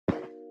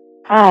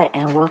Hi,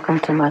 and welcome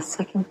to my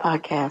second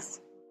podcast.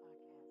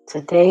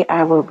 Today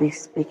I will be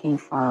speaking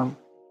from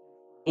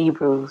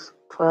Hebrews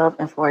 12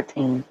 and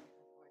 14.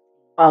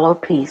 Follow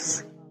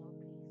peace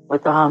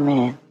with all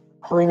men,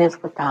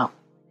 holiness without.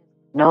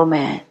 No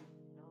man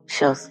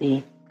shall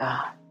see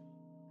God.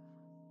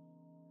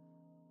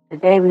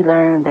 Today we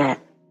learn that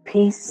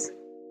peace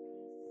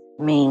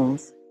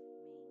means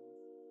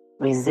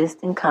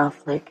resisting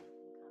conflict,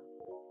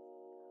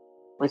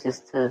 which is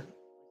to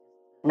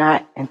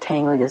not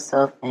entangle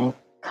yourself in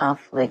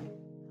conflict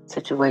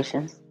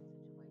situations,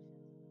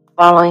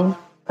 following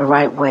the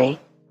right way,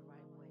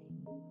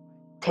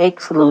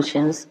 take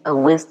solutions of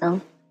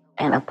wisdom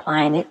and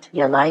applying it to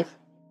your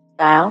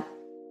lifestyle.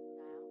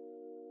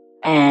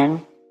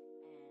 And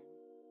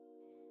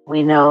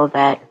we know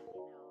that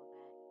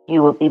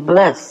you will be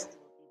blessed.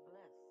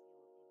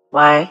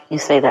 Why you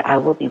say that I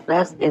will be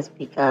blessed is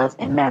because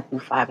in Matthew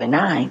 5 and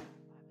 9,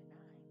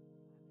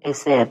 it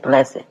said,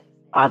 blessed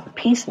are the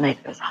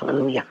peacemakers,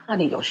 hallelujah,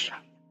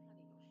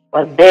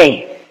 for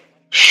they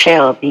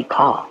shall be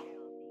called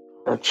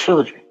the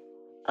children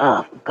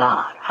of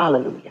God,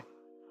 hallelujah.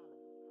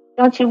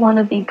 Don't you want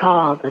to be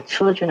called the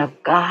children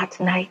of God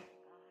tonight?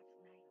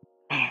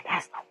 Man,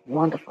 that's a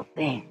wonderful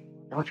thing.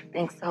 Don't you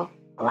think so?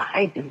 Well,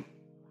 I do.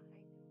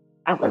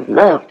 I would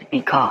love to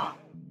be called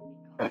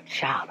the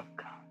child of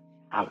God.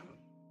 Hallelujah.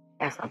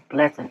 That's a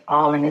blessing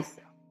all in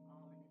itself.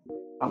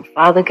 From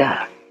Father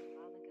God,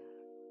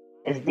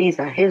 as these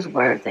are His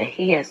words that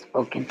He has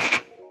spoken.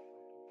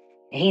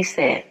 And He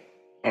said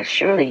that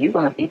surely you're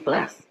going to be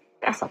blessed.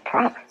 That's a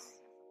promise.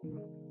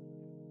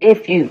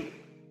 If you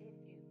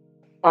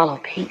follow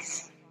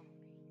peace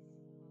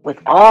with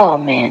all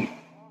men,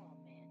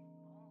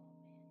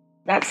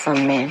 not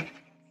some men,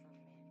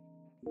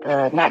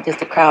 not just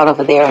the crowd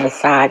over there on the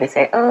side that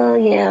say, oh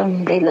yeah,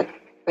 they look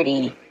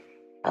pretty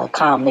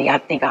calmly. I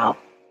think I'll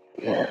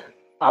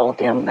follow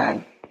them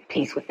and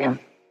peace with them.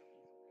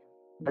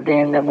 But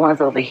then the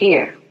ones over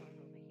here,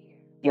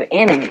 your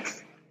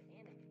enemies,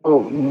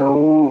 oh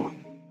no,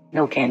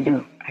 can't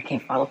do. I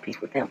can't follow peace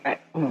with them.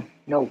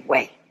 No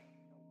way.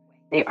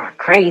 They are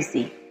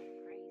crazy,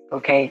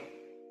 okay?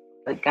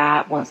 But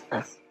God wants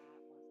us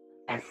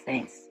as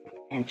saints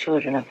and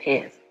children of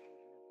His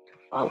to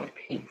follow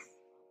peace.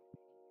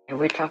 And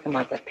we're talking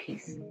about the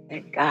peace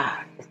that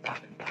God is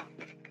talking about.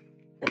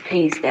 The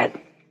peace that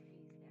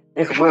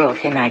this world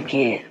cannot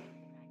give,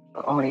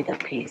 but only the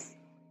peace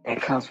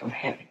that comes from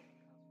heaven.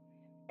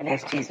 And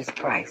that's Jesus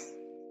Christ,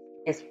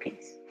 His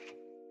peace.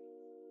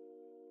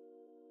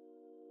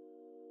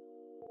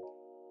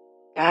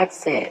 God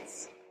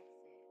says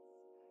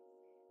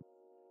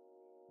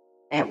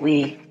that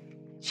we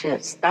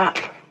should stop.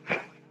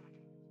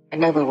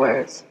 In other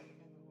words,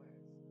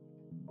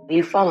 when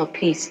you follow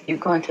peace, you're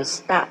going to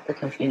stop the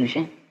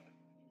confusion.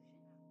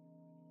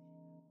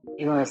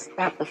 You're going to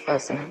stop the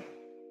fussing.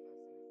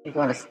 You're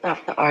going to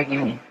stop the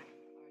arguing.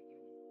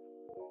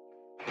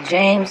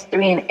 James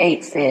 3 and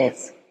 8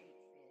 says,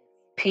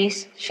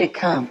 peace should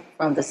come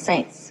from the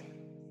saints,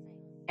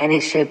 and it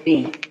should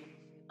be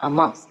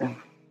amongst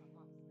them.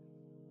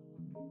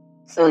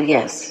 So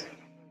yes,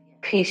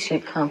 peace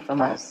should come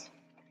from us,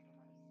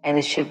 and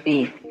it should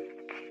be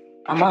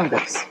among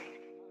us,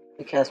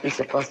 because we're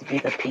supposed to be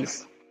the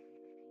peace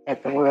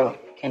that the world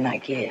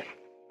cannot give.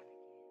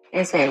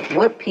 And say,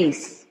 what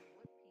peace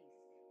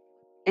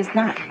is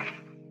not?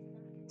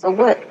 So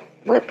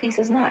what peace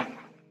is not?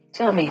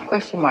 Tell me,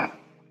 question mark.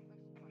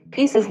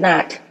 Peace is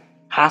not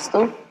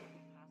hostile.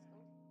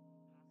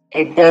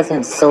 It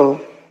doesn't sow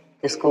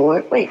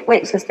discord.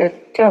 Wait, sister,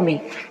 tell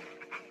me,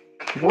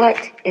 what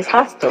is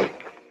hostile?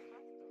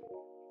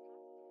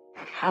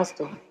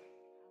 Hostile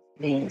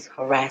means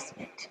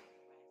harassment.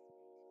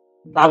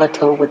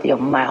 Volatile with your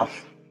mouth.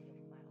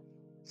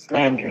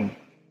 Slandering.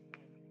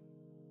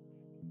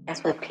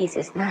 That's what peace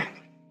is not.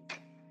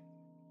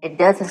 It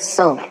doesn't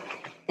sow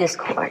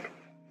discord.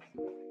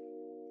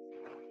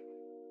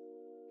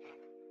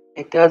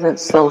 It doesn't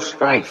sow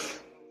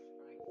strife.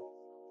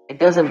 It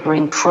doesn't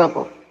bring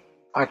trouble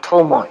or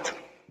tumult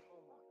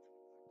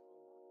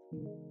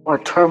or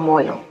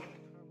turmoil.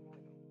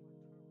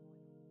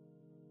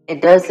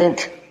 It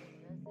doesn't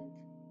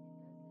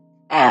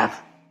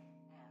have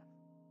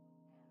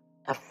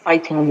a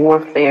fighting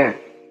warfare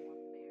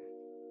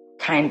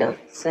kind of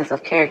sense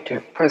of character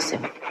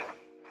person,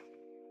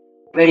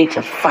 ready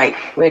to fight,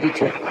 ready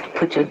to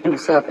put your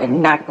deuce up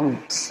and knock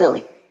them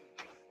silly.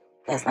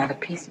 That's not a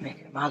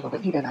peacemaker.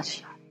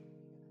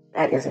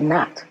 That is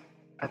not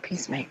a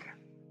peacemaker.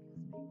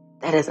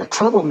 That is a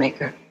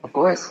troublemaker, of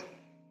course.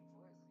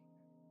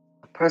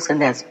 A person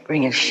that's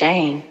bringing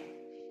shame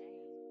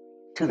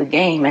to the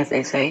game, as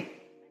they say.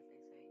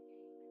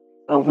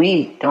 But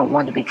we don't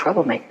want to be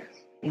troublemakers.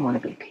 We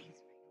want to be peacemakers.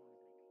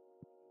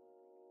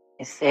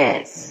 It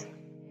says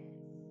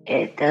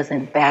it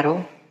doesn't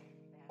battle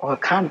or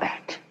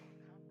combat.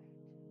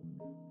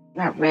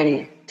 Not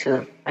ready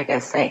to, like I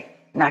say,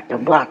 knock your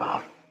block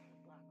off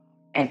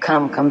and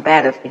come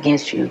combative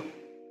against you.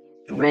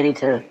 Ready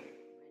to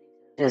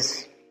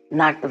just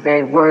knock the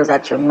very words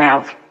out your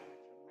mouth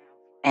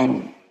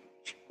and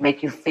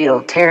make you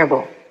feel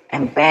terrible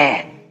and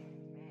bad.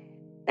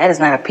 That is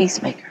not a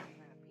peacemaker.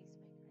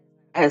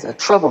 That is a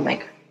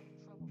troublemaker.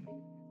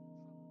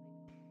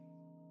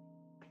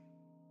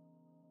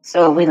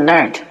 So we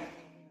learned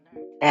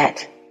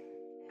that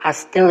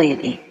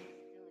hostility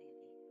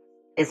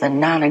is a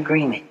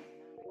non-agreement.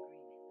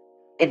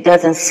 It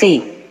doesn't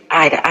see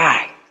eye to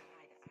eye.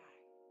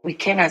 We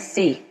cannot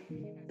see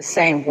the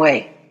same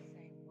way,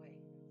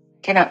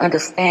 cannot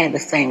understand the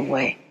same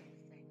way.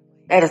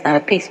 That is not a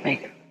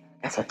peacemaker.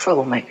 That's a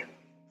troublemaker.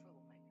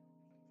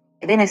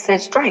 And then it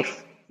says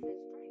strife.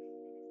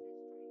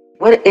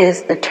 What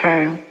is the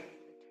term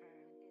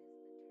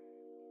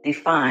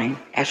defined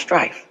as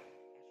strife?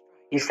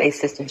 You say,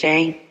 Sister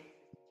Jane,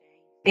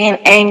 being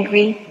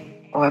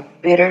angry or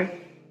bitter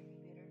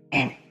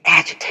and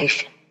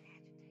agitation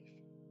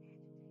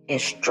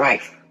is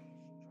strife.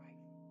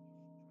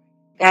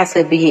 God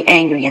said, be ye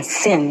angry and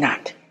sin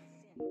not,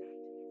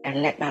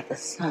 and let not the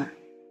sun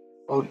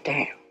go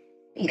down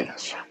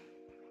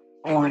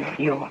on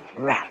your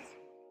wrath.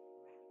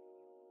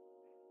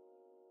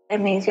 That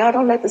means y'all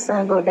don't let the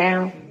sun go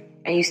down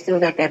and you still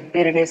got that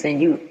bitterness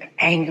and you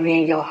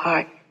angry in your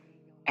heart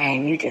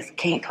and you just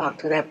can't talk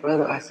to that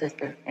brother or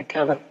sister and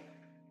tell them,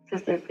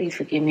 sister, please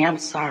forgive me, I'm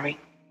sorry.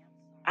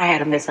 I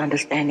had a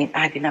misunderstanding.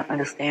 I did not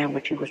understand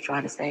what you was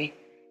trying to say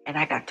and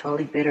I got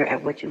totally bitter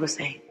at what you were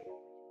saying.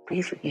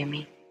 Please forgive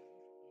me.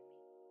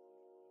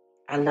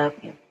 I love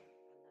you.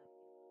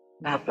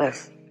 God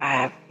bless. I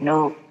have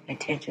no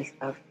intentions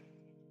of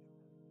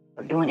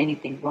doing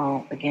anything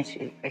wrong against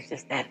you. It's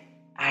just that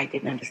I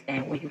didn't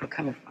understand where you were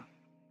coming from.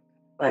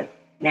 But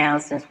now,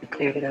 since we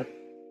cleared it up,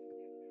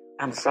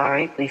 I'm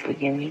sorry. Please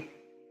forgive me.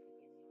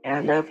 And I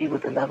love you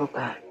with the love of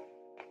God.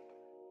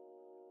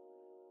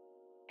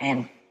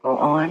 And go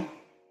on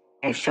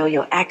and show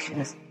your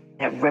actions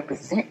that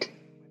represent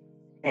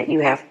that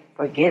you have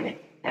forgiven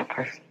that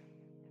person.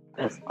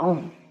 Because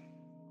only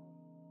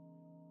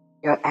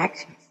your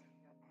actions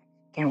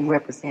can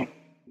represent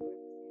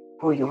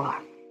who you are.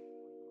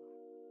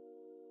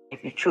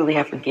 If you truly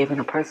have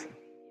forgiven a person,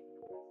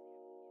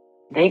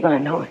 they're going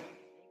to know it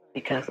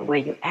because the way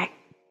you act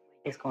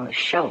is going to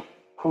show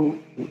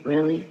who you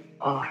really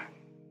are.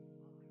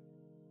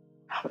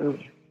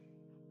 Hallelujah.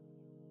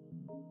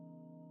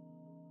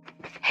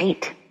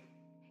 Hate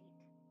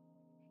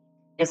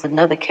is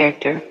another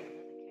character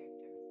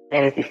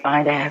that is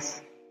defined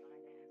as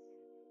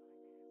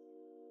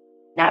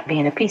not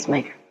being a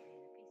peacemaker.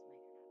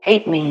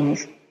 Hate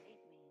means,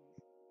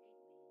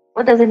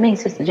 what does it mean,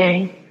 Sister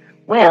Jane?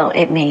 Well,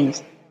 it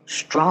means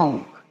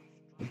strong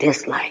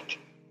dislike.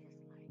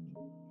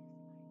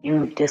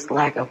 You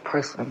dislike a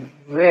person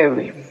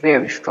very,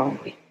 very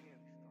strongly.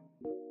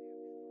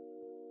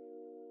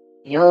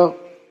 Your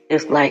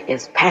dislike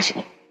is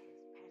passionate.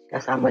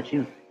 That's how much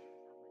you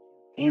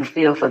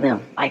feel for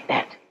them like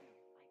that.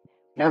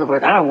 In other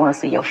words, I don't want to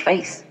see your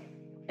face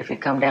if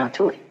it come down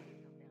to it.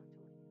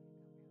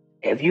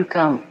 If you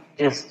come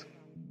just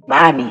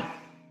by me,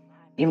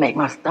 you make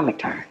my stomach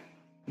turn,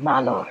 my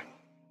Lord.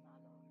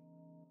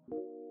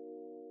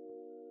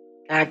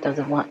 God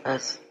doesn't want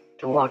us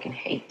to walk in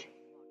hate,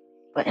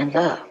 but in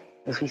love.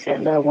 As we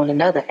said, love one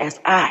another as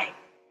I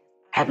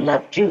have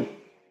loved you.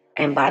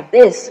 And by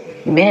this,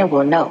 men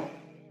will know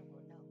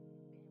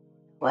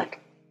what?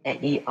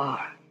 That ye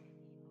are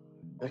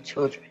the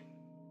children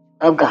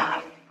of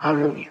God.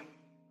 Hallelujah.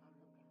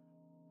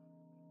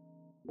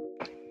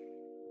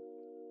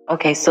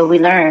 Okay, so we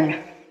learned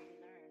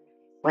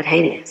what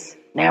hate is.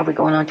 Now we're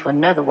going on to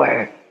another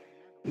word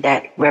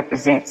that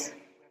represents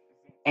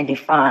and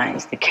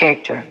defines the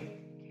character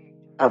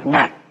of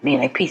not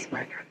being a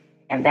peacemaker,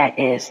 and that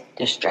is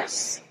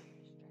distress,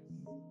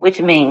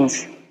 which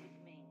means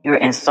you're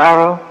in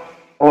sorrow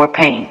or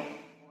pain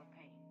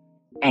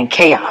and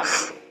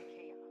chaos.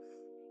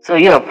 So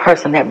you're a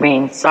person that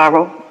brings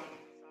sorrow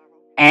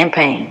and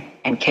pain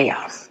and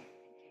chaos.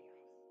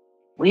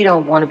 We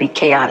don't want to be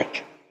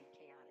chaotic.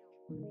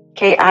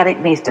 Chaotic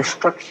means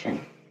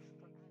destruction,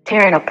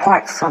 tearing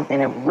apart something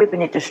and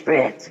ripping it to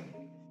shreds.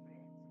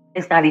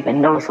 It's not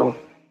even noticeable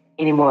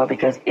anymore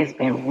because it's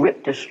been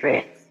ripped to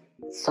shreds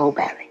so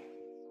badly.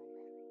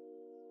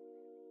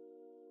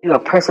 You're a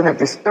person of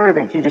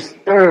disturbance. You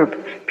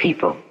disturb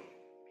people.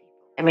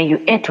 I mean, you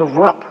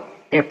interrupt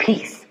their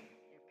peace.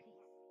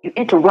 You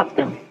interrupt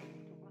them.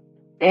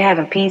 They're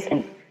having peace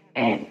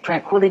and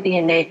tranquility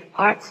in their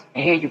hearts,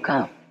 and here you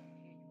come.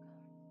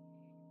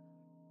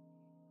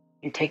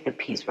 You take the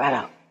peace right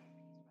out.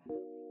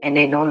 And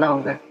they no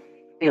longer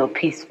feel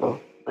peaceful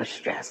but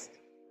stressed.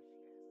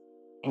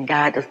 And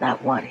God does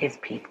not want his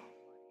people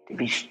to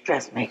be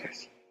stress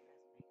makers,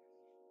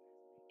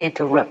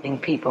 interrupting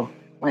people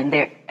when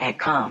they're at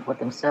calm with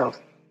themselves.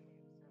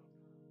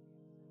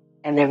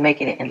 And they're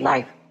making it in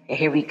life. And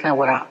here we come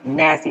with our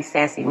nasty,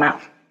 sassy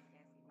mouth.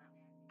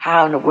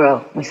 How in the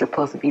world are we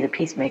supposed to be the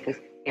peacemakers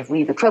if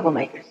we the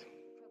troublemakers?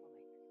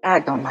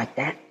 God don't like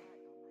that.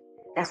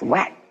 That's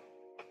whack.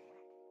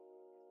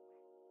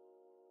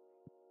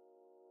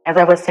 As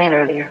I was saying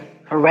earlier,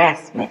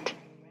 harassment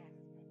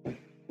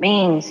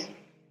means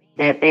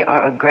that they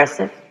are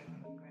aggressive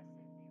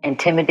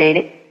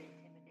intimidated,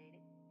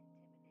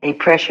 they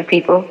pressure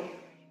people,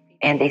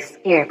 and they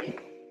scare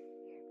people.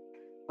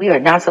 We are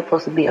not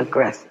supposed to be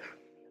aggressive,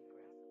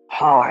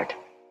 hard,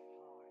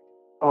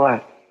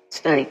 or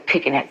study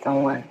picking at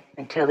someone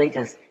until they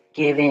just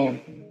give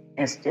in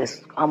and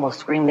just almost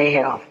scream their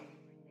head off.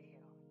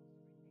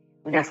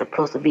 We're not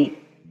supposed to be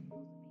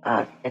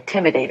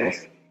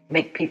intimidators,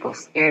 make people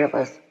scared of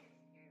us.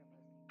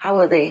 How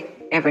will they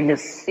ever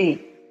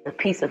see the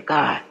peace of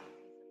God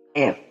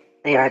if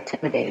they are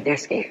intimidated? They're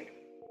scared.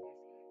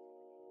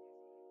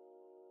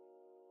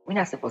 We're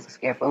not supposed to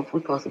scare folks.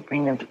 We're supposed to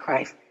bring them to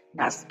Christ,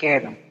 not scare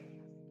them.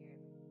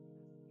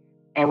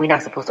 And we're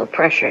not supposed to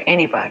pressure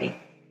anybody,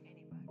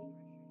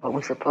 but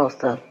we're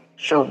supposed to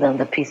show them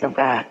the peace of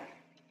God,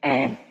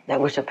 and that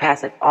which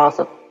surpasses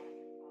also.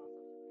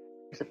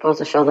 We're supposed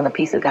to show them the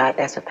peace of God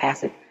that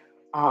surpasses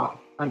all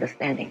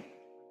understanding.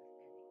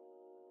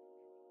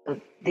 So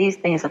these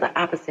things are the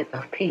opposite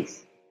of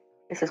peace.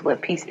 This is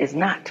what peace is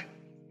not.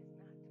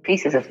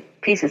 Peace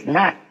is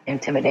not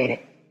intimidated.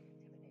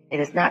 It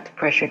is not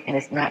pressured, and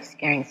it's not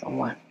scaring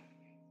someone.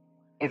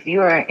 If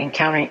you are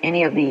encountering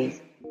any of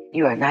these,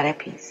 you are not at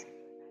peace.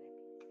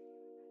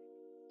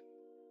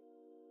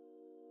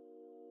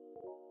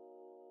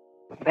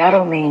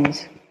 Battle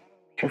means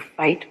to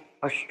fight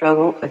or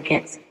struggle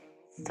against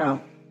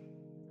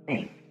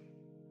something.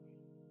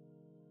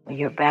 When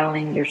you're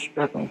battling, you're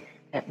struggling.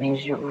 That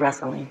means you're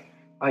wrestling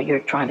or you're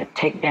trying to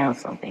take down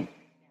something.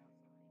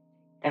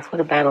 That's what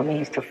a battle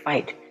means, to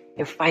fight.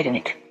 You're fighting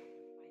it,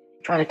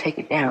 trying to take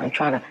it down and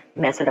trying to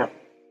mess it up.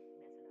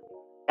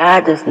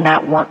 God does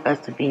not want us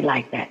to be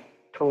like that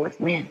towards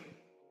men.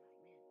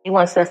 He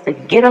wants us to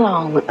get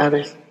along with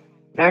others,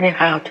 learning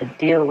how to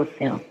deal with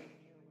them.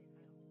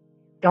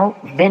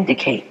 Don't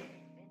vindicate.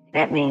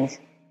 That means,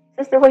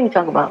 sister, what are you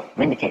talking about?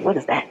 Vindicate. What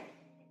is that?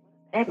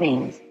 That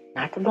means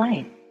not to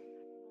blame.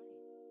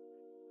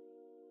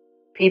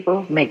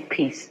 People, make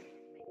peace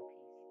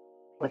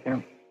with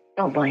them.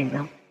 Don't blame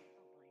them.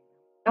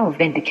 Don't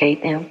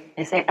vindicate them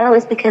and say, oh,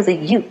 it's because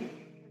of you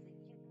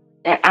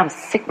that I'm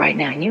sick right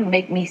now. You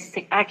make me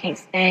sick. I can't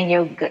stand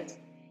your guts.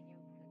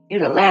 You're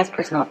the last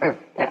person on earth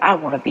that I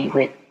want to be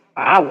with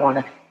or I want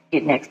to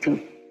get next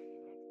to.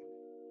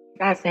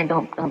 God's saying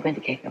don't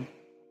vindicate them.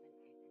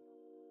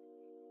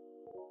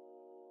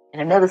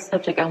 And another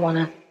subject I want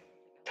to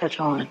touch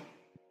on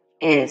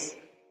is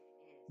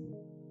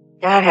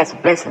God has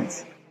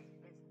blessings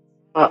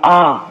for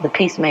all the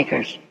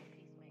peacemakers.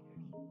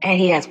 And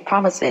he has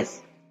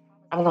promises.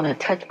 I'm going to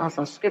touch on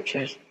some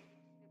scriptures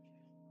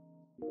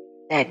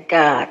that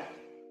God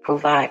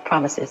provide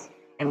promises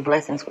and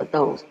blessings for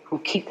those who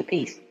keep the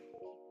peace.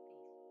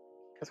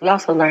 Because we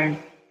also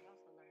learn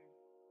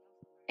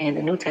in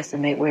the New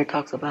Testament where it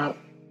talks about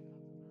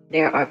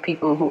there are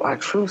people who are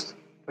truce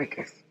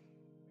breakers.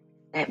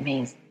 That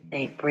means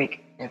they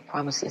break their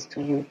promises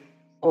to you,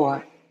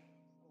 or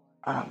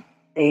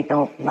they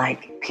don't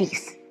like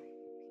peace.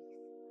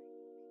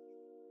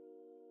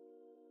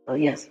 So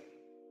yes,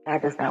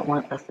 God does not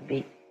want us to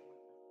be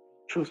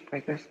truce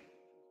breakers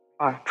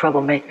or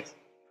troublemakers,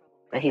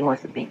 but he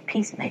wants to be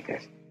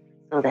peacemakers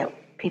so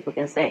that people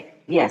can say,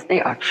 yes,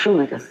 they are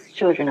truly the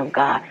children of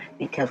God.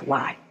 Because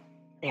why?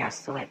 They are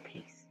so at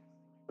peace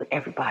with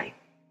everybody.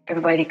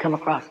 Everybody they come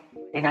across,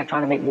 they're not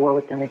trying to make war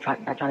with them. They're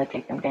not trying to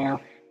take them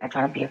down. Not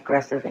trying to be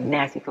aggressive and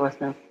nasty towards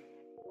them.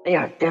 They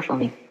are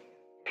definitely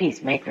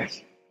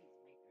peacemakers.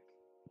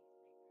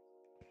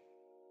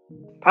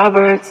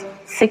 Proverbs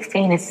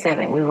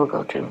 16:7 we will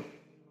go to.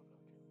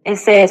 It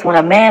says, when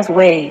a man's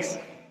ways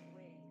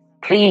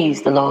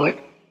please the Lord,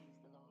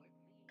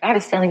 God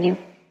is telling you,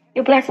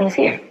 your blessing is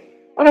here.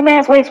 When a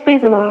man's ways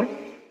please the Lord,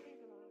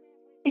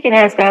 he can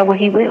ask God what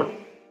he will,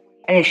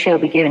 and it shall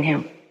be given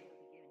him.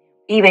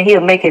 Even he'll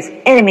make his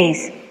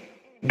enemies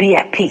be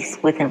at peace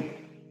with him.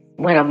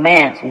 When a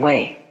man's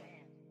way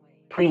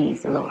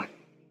please the Lord.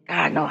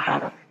 God knows how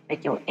to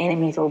make your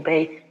enemies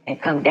obey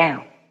and come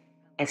down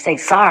and say,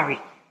 sorry,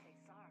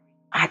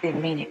 I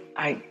didn't mean it.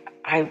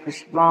 I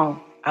was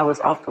wrong. I was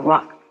off the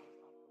rock.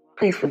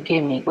 Please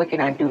forgive me. What can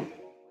I do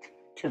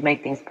to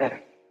make things better?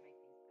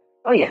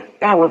 Oh yeah,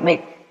 God will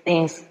make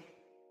things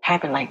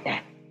happen like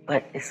that.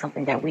 But it's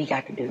something that we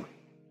got to do.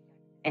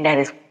 And that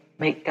is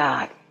make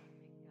God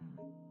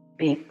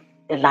be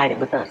delighted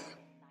with us.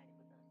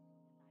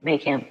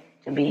 Make him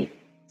to be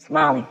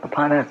smiling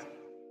upon us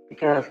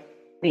because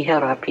we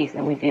held our peace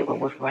and we did what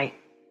was right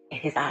in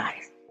his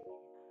eyes.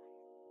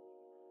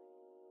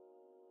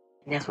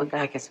 And that's what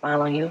God can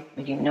smile on you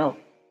when you know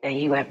that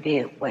you have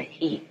did what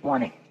he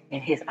wanted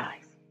in his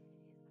eyes.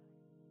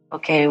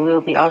 Okay,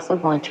 we'll be also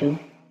going to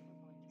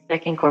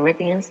 2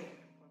 Corinthians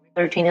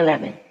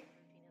 13:11.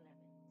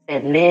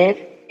 Said, live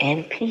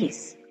in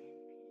peace.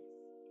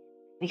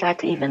 We got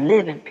to even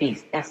live in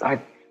peace. That's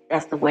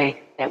the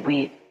way that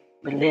we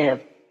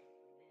live.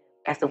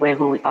 That's the way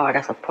who we are.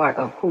 That's a part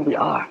of who we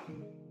are.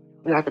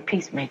 We are the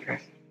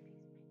peacemakers.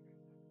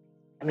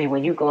 I mean,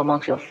 when you go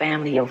amongst your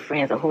family, your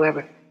friends, or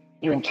whoever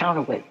you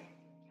encounter with,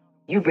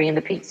 you bring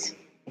the peace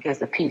because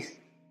the peace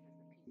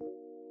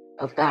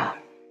of God,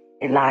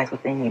 it lies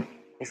within you.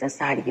 It's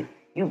inside of you.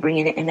 You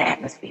bringing it in the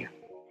atmosphere.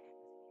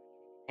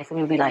 And some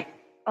people be like,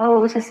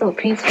 oh, it's just so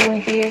peaceful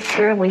in here.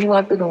 Girl, when you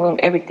walk through the room,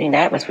 everything, the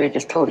atmosphere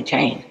just totally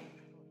changed.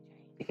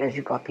 Because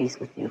you brought peace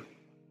with you.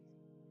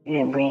 You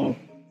didn't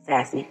bring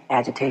sassy,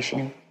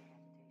 agitation,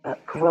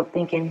 corrupt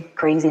thinking,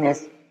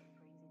 craziness,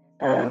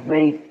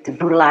 ready to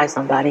brutalize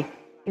somebody.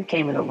 You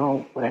came in the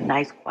room with a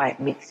nice, quiet,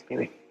 meek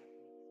spirit,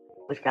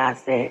 which God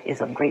said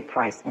is of great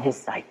price in His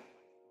sight.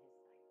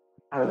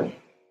 Hallelujah.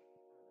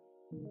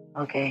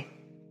 Okay.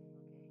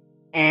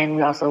 And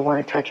we also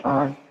want to touch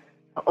on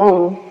the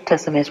Old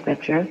Testament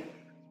scripture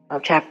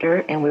chapter,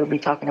 and we'll be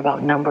talking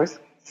about Numbers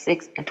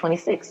 6 and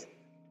 26.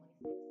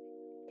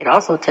 It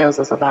also tells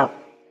us about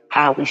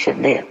how we should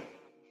live.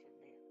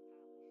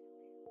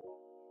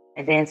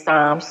 And then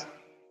Psalms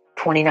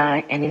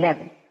 29 and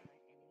 11.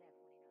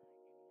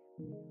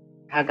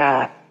 How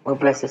God will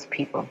bless His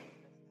people.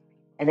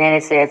 And then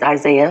it says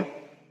Isaiah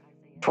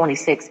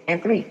 26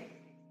 and 3.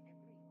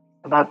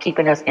 About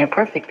keeping us in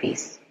perfect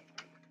peace,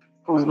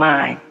 whose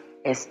mind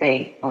is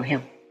stayed on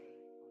Him.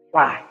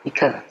 Why?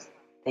 Because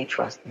they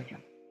trust in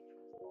Him.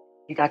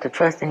 You got to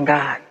trust in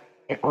God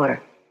in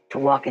order to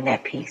walk in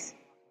that peace.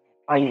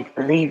 Or you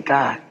believe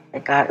God,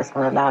 that God is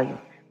going to allow you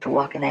to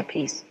walk in that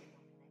peace.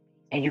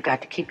 And you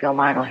got to keep your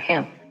mind on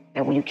Him.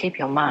 And when you keep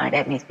your mind,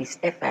 that means be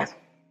steadfast.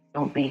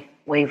 Don't be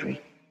wavering.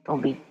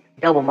 Don't be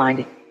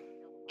double-minded.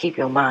 Keep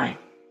your mind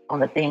on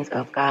the things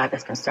of God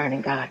that's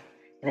concerning God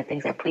and the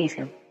things that please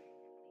Him.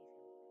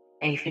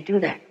 And if you do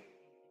that,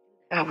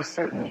 God will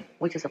certainly,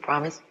 which is a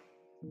promise,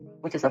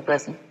 which is a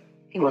blessing,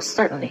 He will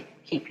certainly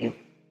keep you.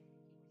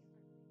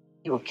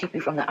 He will keep you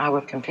from the hour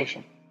of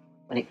temptation.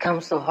 When it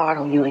comes so hard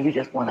on you and you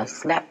just want to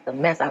slap the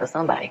mess out of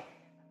somebody,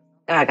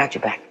 God got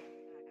your back.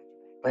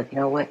 But you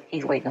know what?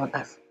 He's waiting on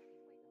us.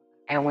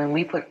 And when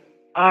we put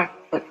our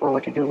foot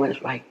forward to do what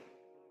is right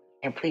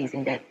and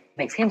pleasing that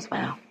makes Him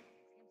smile,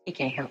 He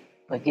can't help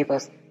but give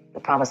us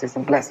the promises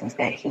and blessings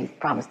that He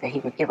promised that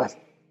He would give us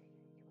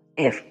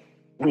if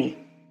we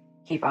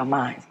keep our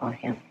minds on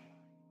Him.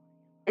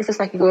 It's just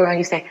like you go around and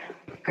you say,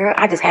 girl,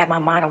 I just had my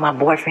mind on my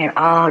boyfriend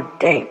all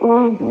day.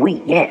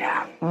 Ooh,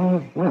 yeah.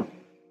 Mm-hmm.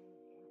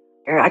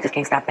 Girl, I just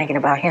can't stop thinking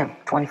about him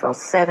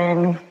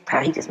 24/7,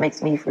 how he just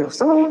makes me feel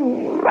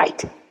so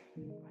right.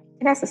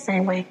 And that's the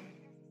same way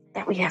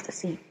that we have to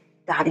see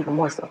God even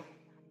more so.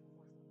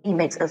 He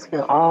makes us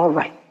feel all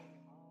right.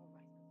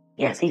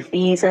 Yes, He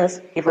feeds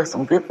us, gives us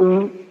some good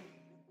food,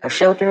 a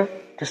shelter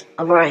just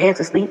over our heads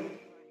to sleep,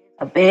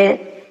 a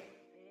bed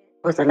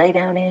for us to lay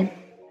down in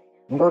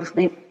and go to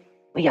sleep.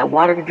 We got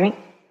water to drink,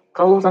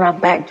 clothes on our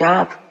back,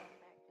 jobs.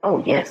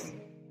 Oh, yes.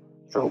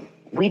 So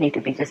we need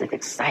to be just as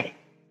excited.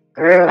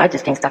 Girl, I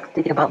just can't stop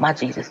thinking about my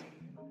Jesus.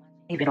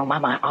 He's been on my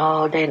mind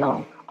all day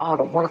long. All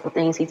the wonderful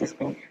things He's just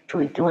been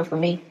truly doing for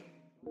me.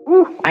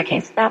 Woo, I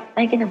can't stop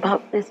thinking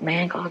about this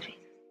man called Jesus.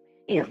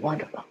 He is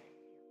wonderful.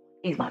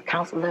 He's my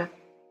counselor.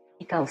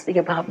 He comes see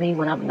about me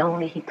when I'm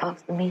lonely. He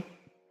talks to me.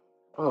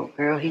 Oh,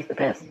 girl, He's the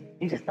best.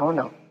 You just don't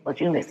know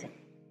what you're missing.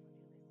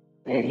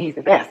 He's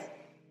the best.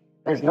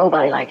 There's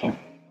nobody like Him.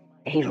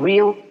 He's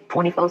real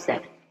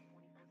 24/7.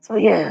 So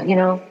yeah,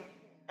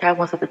 God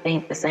wants us to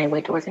think the same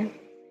way towards Him.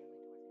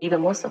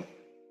 Even more so.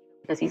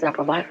 Because He's our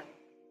provider.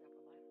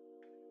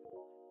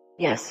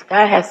 Yes,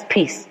 God has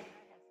peace.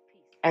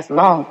 As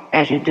long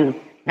as you do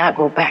not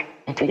go back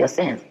into your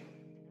sins.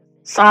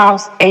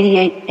 Psalms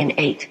 88 and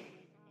 8.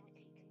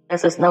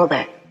 Lets us know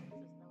that.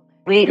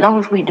 As long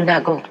as we do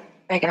not go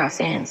back in our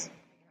sins,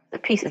 the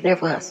peace is there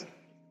for us.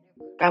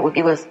 God will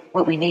give us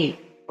what we need.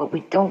 But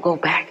we don't go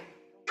back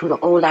to the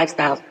old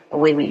lifestyles, the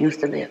way we used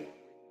to live,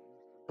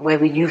 the way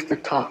we used to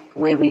talk, the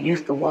way we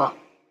used to walk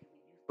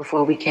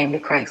before we came to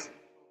Christ.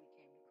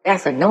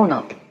 That's a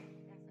no-no.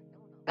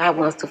 God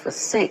wants us to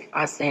forsake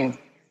our sins,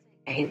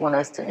 and He wants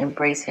us to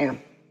embrace Him.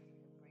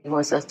 He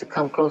wants us to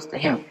come close to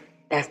Him.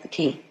 That's the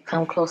key.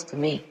 Come close to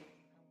me.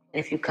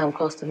 And if you come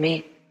close to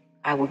me,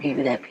 I will give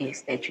you that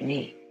peace that you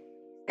need,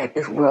 that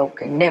this world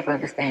can never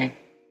understand.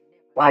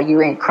 Why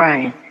you ain't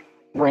crying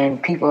when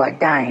people are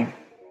dying.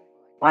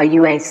 Why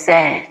you ain't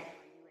sad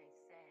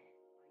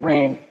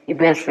when your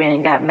best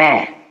friend got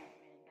mad.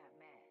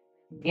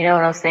 You know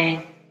what I'm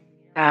saying?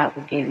 God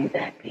will give you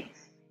that peace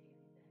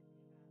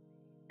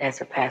that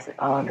surpasses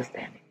all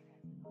understanding.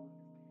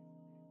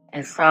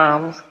 And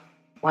Psalms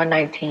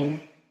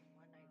 119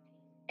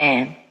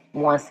 and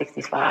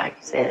 165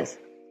 says,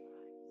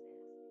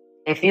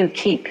 if you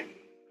keep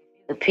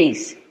the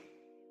peace,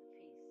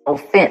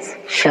 offense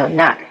shall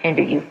not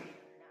hinder you.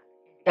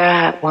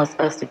 God wants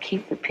us to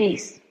keep the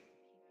peace.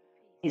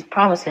 He's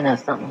promising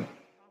us something.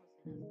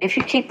 If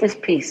you keep this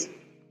peace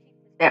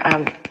that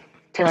I'm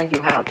telling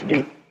you how to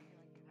do,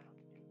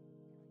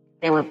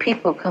 then when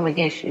people come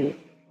against you,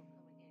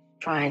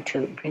 trying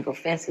to bring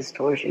offenses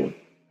towards you,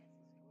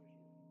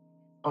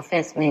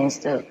 offense means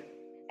to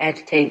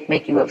agitate,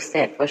 make you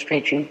upset,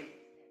 frustrate you,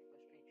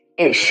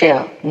 it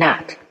shall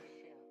not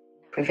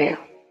prevail.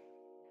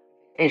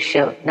 It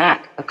shall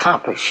not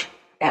accomplish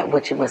that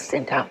which it was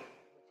sent out.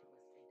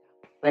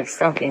 But it's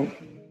something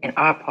in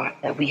our part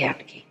that we have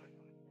to keep.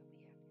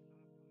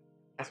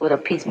 That's what a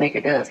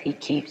peacemaker does. He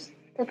keeps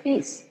the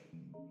peace.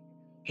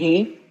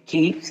 He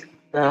keeps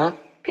the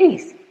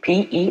peace.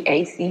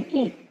 Peace.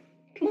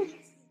 Peace.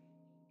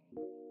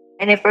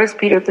 And in 1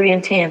 Peter 3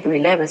 and 10 through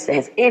 11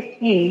 says,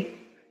 if ye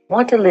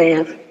want to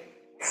live,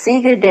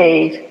 see good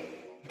days,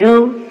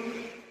 do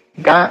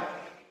not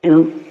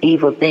do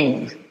evil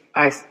things,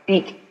 or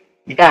speak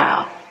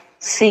guile.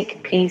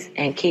 Seek peace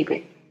and keep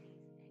it.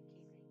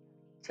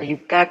 So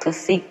you've got to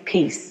seek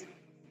peace.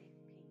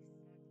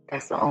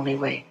 That's the only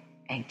way.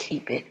 And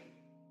keep it.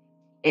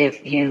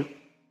 If you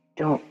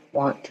don't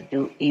want to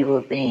do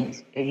evil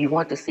things, if you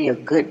want to see a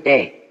good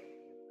day,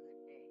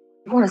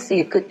 you want to see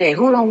a good day.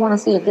 Who don't want to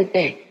see a good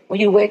day? When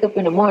you wake up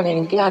in the morning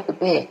and get out of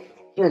bed,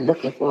 you're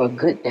looking for a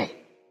good day,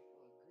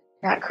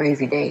 not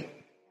crazy day.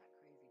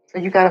 So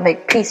you got to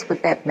make peace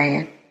with that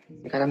man.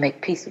 You got to make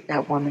peace with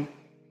that woman.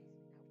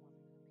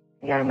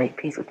 You got to make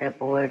peace with that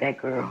boy or that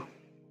girl.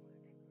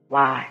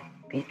 Why?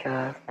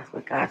 Because that's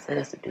what God said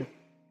us to do.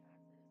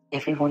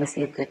 If we want to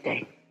see a good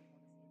day,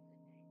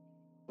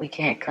 we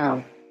can't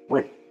come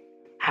with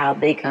how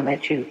they come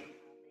at you.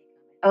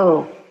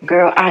 Oh,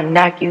 girl, I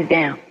knock you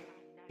down.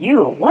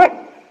 You a what?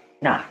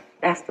 Nah,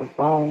 that's the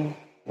wrong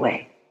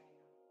way.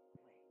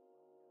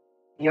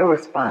 Your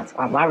response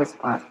or my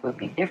response will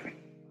be different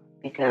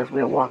because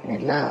we're walking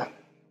in love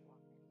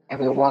and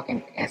we're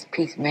walking as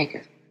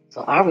peacemakers.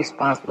 So our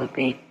response would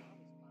be,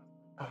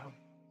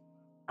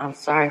 I'm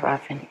sorry if I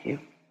offended you.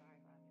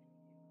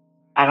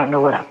 I don't know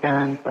what I've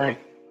done, but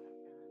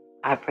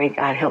I pray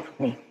God helps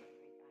me.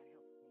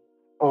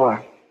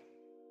 Or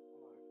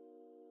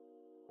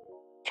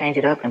change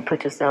it up and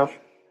put yourself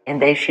in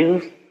their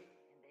shoes.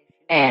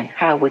 And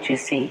how would you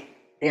see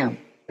them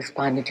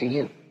responding to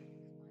you?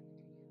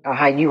 Or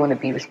how you want to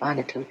be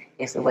responded to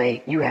is the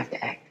way you have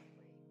to act.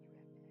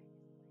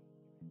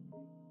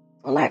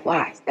 So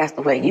likewise, that's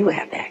the way you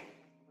have to act.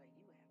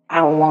 I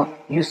don't want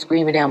you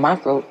screaming down my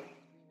throat.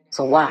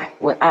 So why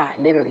would I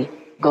literally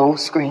go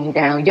scream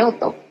down your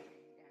throat?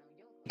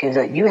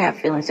 Because you have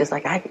feelings just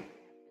like I do.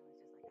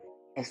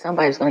 And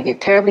somebody's going to get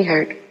terribly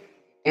hurt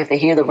if they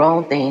hear the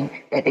wrong thing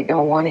that they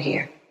don't want to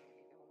hear.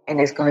 And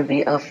it's going to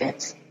be an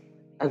offense,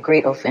 a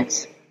great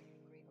offense.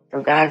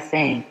 So God's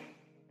saying,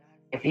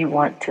 if you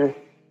want to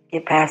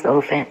get past the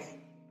offense,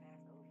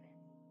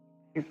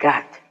 you've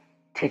got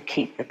to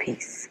keep the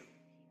peace.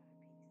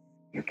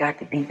 You've got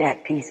to be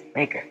that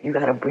peacemaker. You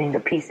got to bring the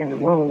peace in the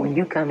room when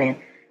you come in.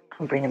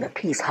 I'm bringing the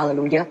peace.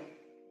 Hallelujah.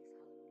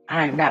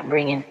 I am not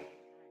bringing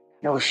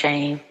no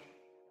shame.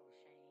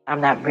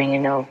 I'm not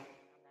bringing no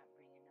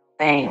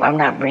fame. I'm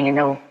not bringing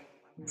no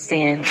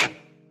sin.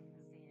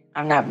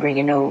 I'm not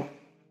bringing no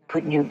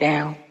putting you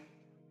down.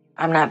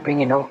 I'm not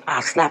bringing no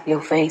I'll slap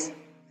your face.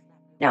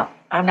 No,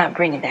 I'm not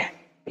bringing that.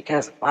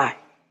 Because why?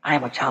 I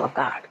am a child of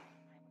God.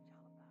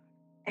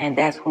 And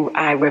that's who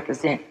I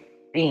represent,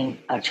 being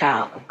a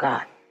child of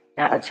God,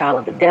 not a child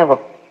of the devil.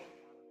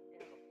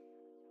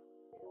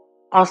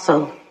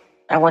 Also,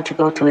 I want to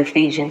go to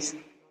Ephesians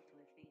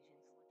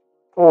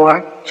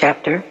 4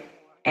 chapter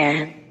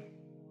and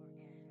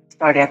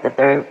start at the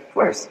 3rd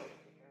verse.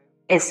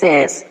 It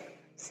says,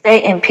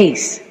 stay in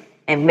peace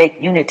and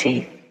make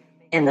unity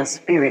in the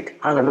spirit,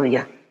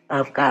 hallelujah,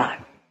 of God.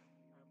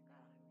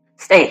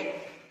 Stay.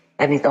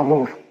 That means don't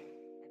move.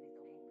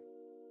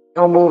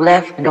 Don't move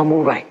left and don't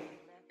move right.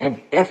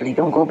 And definitely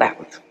don't go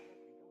backwards.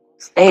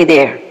 Stay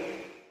there.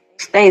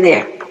 Stay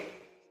there.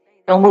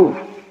 Don't move.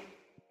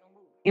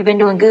 You've been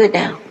doing good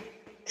now.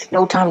 It's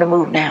no time to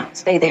move now.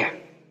 Stay there.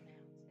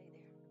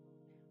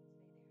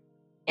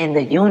 In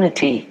the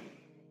unity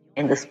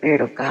in the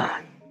Spirit of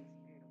God.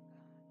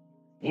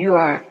 You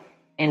are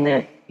in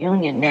the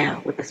union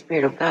now with the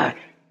Spirit of God.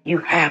 You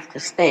have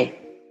to stay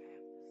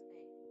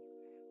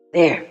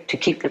there to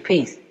keep the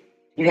peace.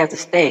 You have to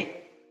stay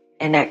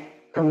in that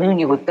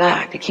communion with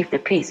God to keep the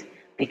peace.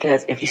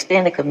 Because if you stay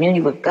in the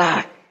communion with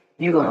God,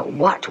 you're going to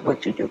watch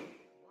what you do.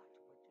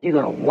 You're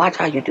going to watch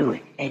how you do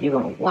it. And you're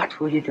going to watch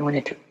who you're doing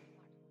it to.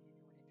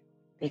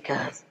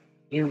 Because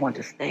you want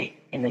to stay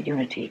in the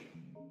unity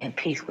and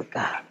peace with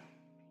God.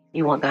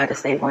 You want God to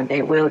say one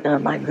day, well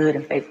done, my good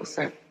and faithful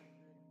servant.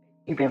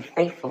 You've been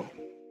faithful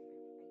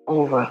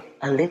over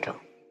a little.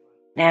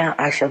 Now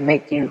I shall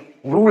make you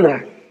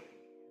ruler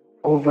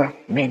over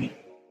many.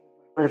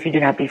 But if you do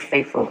not be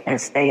faithful and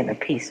stay in the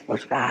peace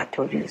which God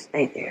told you to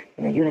stay there,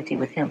 in the unity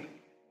with Him,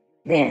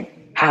 then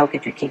how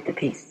could you keep the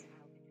peace?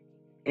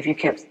 If you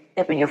kept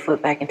stepping your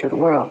foot back into the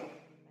world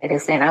and then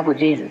saying, I'm with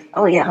Jesus.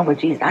 Oh yeah, I'm with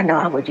Jesus. I know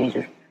I'm with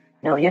Jesus.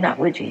 No, you're not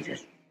with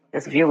Jesus.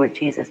 Because if you're with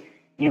Jesus,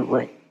 you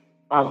would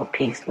follow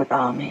peace with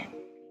all men.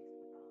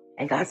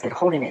 And God said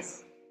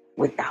holiness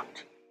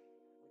without.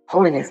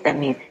 Holiness, that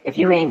means if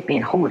you ain't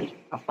being holy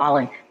or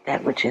following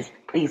that which is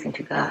pleasing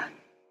to God,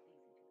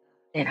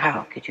 then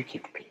how could you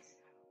keep the peace?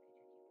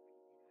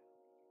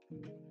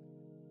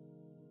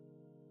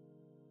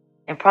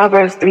 In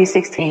Proverbs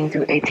 3:16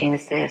 through 18,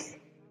 it says,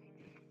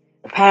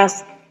 the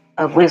path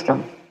of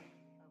wisdom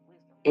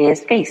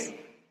is peace.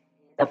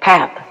 The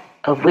path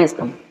of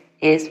wisdom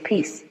is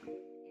peace.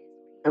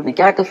 So we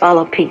got to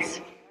follow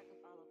peace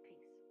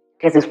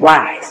because it's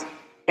wise.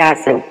 God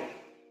said,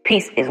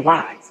 peace is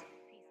wise.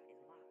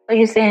 So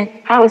you're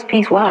saying, how is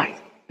peace wise?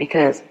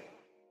 Because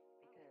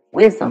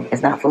wisdom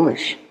is not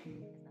foolish.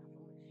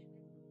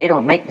 It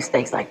don't make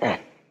mistakes like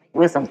that.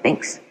 Wisdom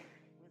thinks.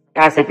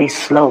 God said, be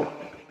slow.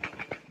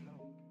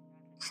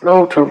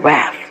 Slow to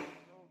wrath.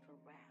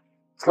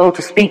 Slow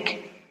to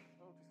speak.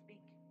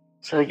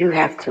 So you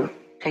have to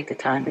take the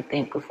time to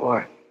think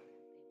before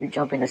you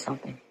jump into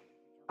something.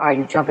 Or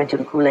you jump into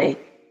the Kool-Aid.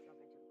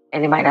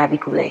 And it might not be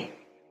Kool-Aid.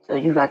 So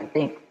you got to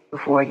think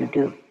before you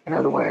do. In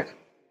other words,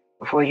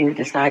 before you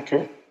decide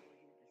to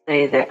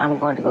say that I'm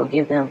going to go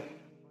give them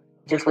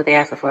just what they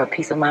asked for, a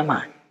piece of my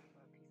mind.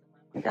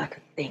 You got to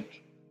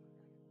think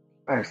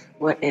first.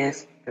 What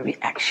is the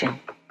reaction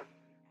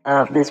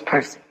of this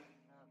person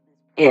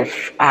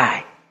if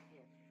I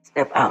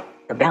step out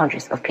the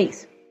boundaries of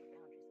peace?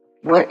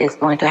 What is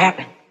going to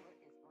happen?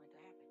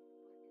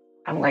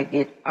 I'm going to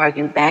get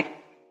argued back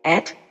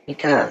at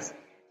because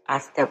I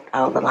stepped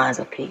out the lines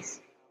of peace.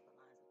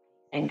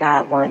 And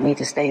God wanted me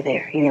to stay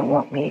there. He didn't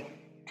want me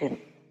to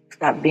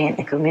stop being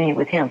in communion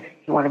with Him.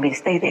 He wanted me to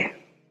stay there.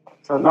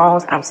 So as long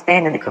as I'm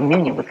standing in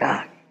communion with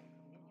God,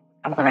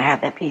 I'm going to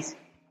have that peace.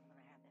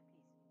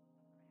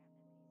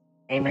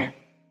 Amen.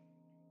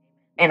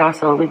 And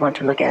also we're going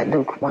to look at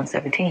Luke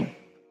 1:17.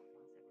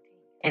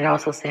 It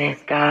also says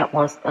God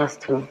wants us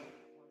to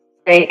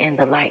stay in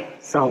the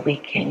light so we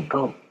can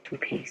go to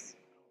peace.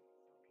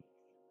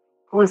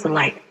 Who is the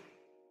light?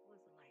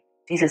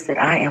 Jesus said,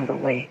 I am the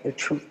way, the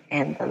truth,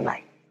 and the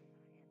light.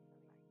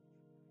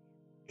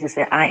 Jesus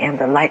said, I am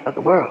the light of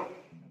the world.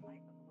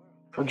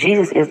 So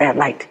Jesus is that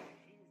light.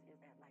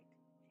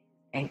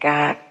 And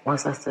God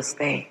wants us to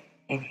stay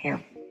in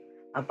Him,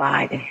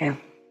 abide in Him,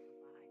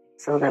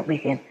 so that we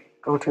can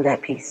go to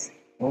that peace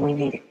when we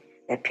need it.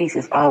 That peace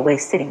is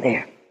always sitting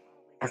there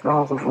as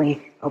long as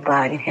we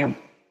abide in Him.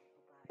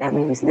 That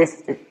means we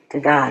listen to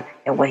God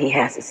and what He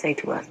has to say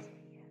to us.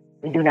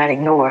 We do not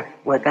ignore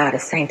what God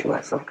is saying to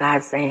us. So if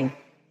God's saying,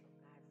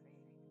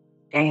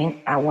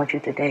 Jane, I want you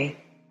today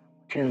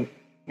to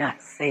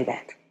not say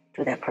that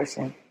to that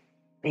person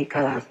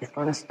because it's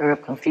going to stir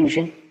up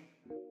confusion.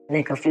 And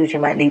then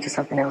confusion might lead to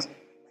something else.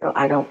 So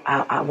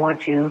I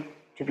want you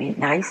to be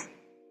nice,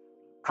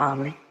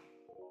 calmly,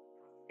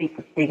 speak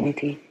with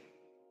dignity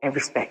and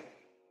respect.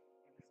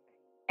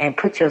 And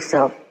put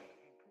yourself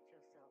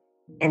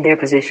in their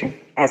position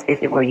as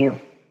if it were you.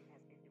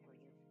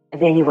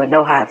 And then you will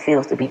know how it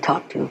feels to be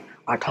talked to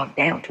or talked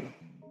down to.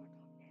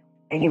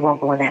 And you won't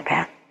go on that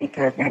path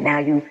because now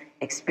you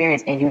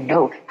experience and you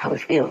know how it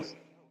feels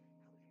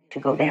to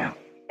go down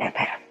that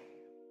path.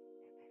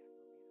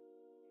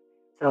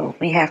 So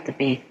we have to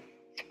be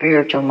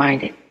spiritual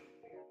minded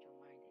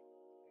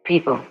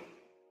people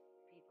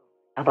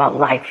about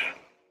life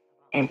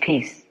and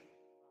peace.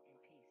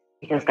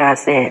 Because God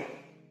said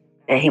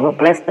that He will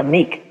bless the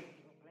meek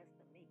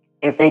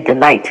if they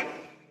delight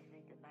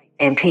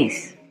in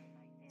peace.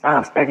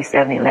 Psalms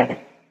 37:11.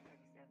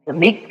 The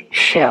meek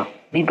shall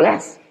be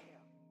blessed,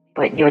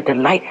 but your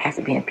delight has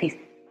to be in peace.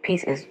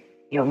 Peace is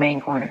your main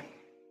corner.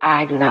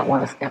 I do not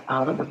want to step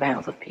out of the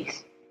bounds of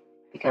peace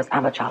because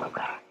I'm a child of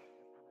God.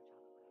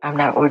 I'm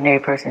not an ordinary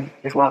person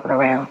just walking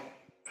around,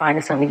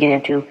 finding something to get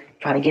into,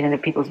 trying to get into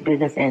people's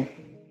business and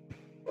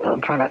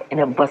trying to end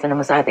up busting them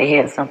aside their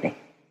head or something.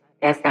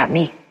 That's not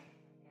me.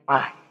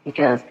 Why?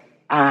 Because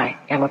I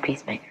am a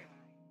peacemaker.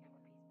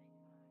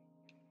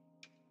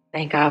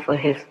 Thank God for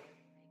His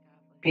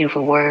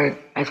beautiful word.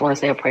 I just want to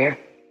say a prayer.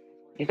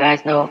 You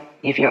guys know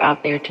if you're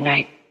out there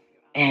tonight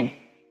and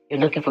you're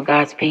looking for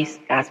God's peace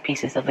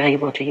is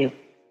available to you.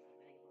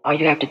 All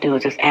you have to do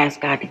is just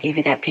ask God to give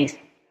you that peace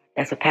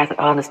that surpasses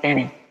all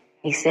understanding.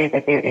 He said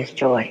that there is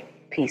joy,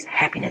 peace,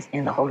 happiness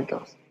in the Holy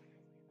Ghost.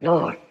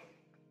 Lord,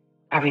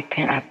 I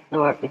repent.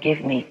 Lord,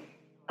 forgive me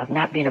of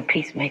not being a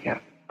peacemaker,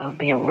 of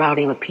being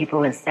rowdy with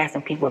people and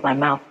sassing people with my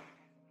mouth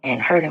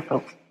and hurting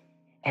folks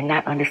and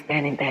not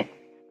understanding that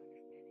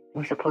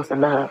we're supposed to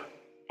love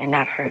and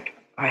not hurt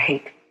or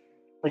hate,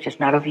 which is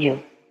not of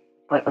you,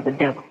 but of the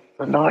devil.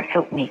 So Lord,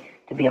 help me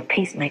to be a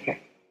peacemaker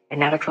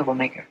and not a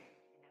troublemaker.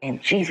 In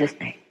Jesus'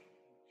 name,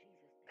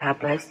 God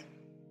bless.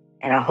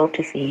 And I hope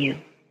to see you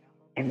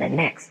in the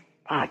next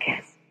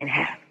podcast and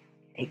have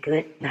a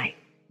good night.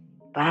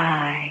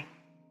 Bye.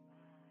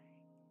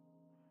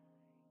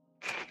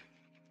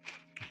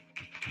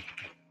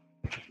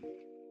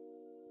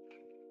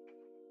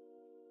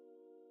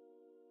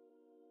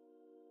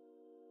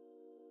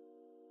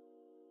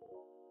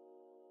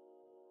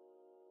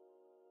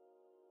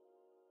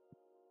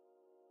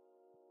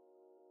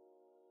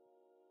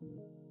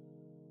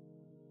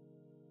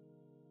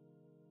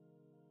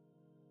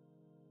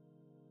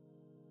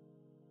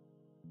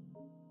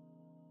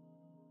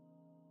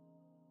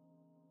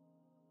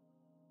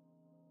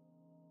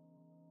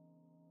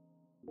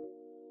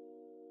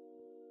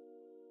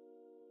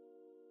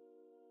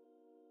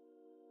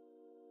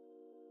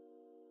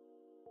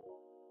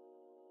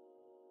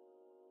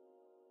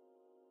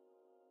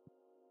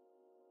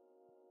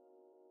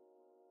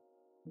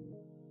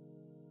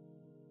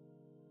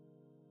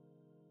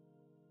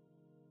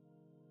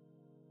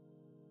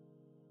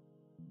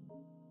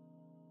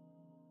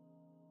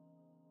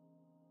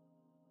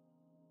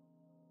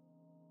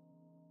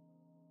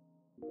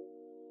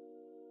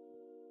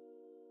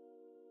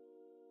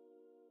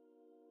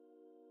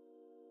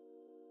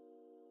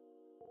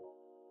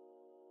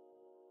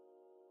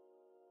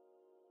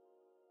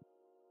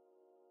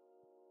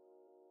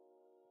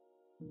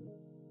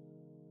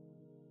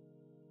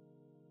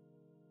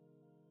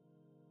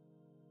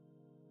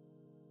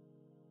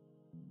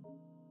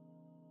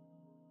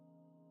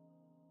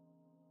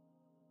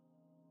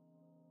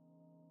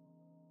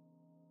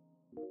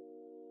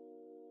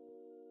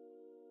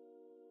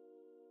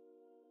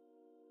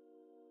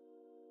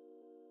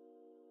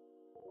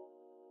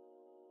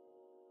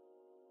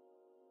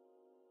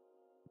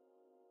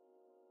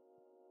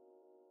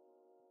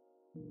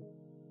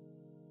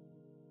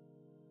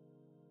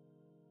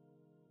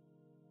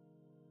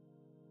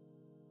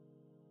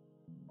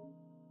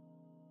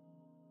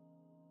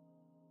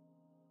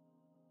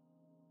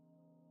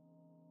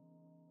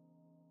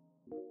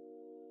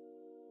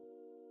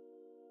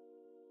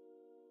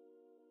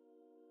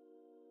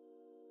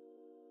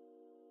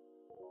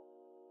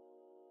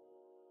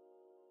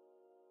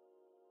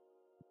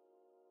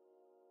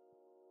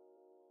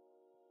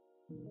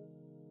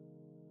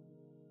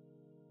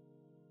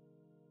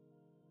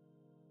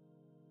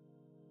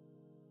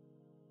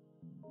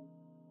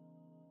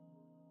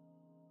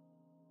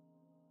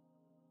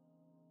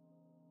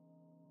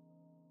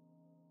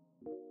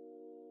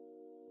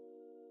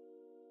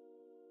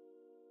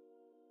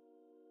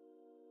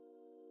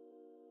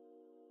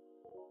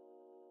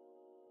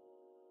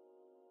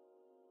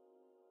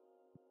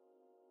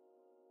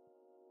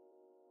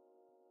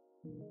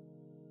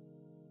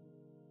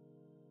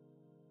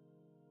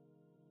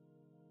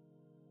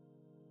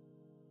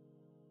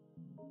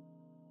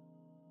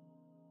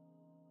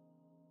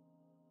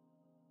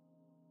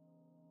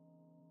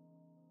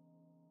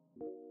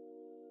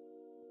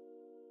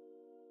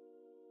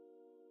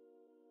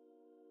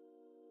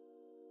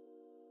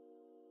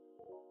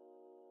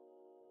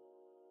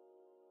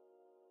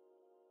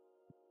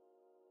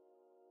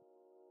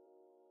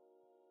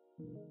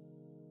 you.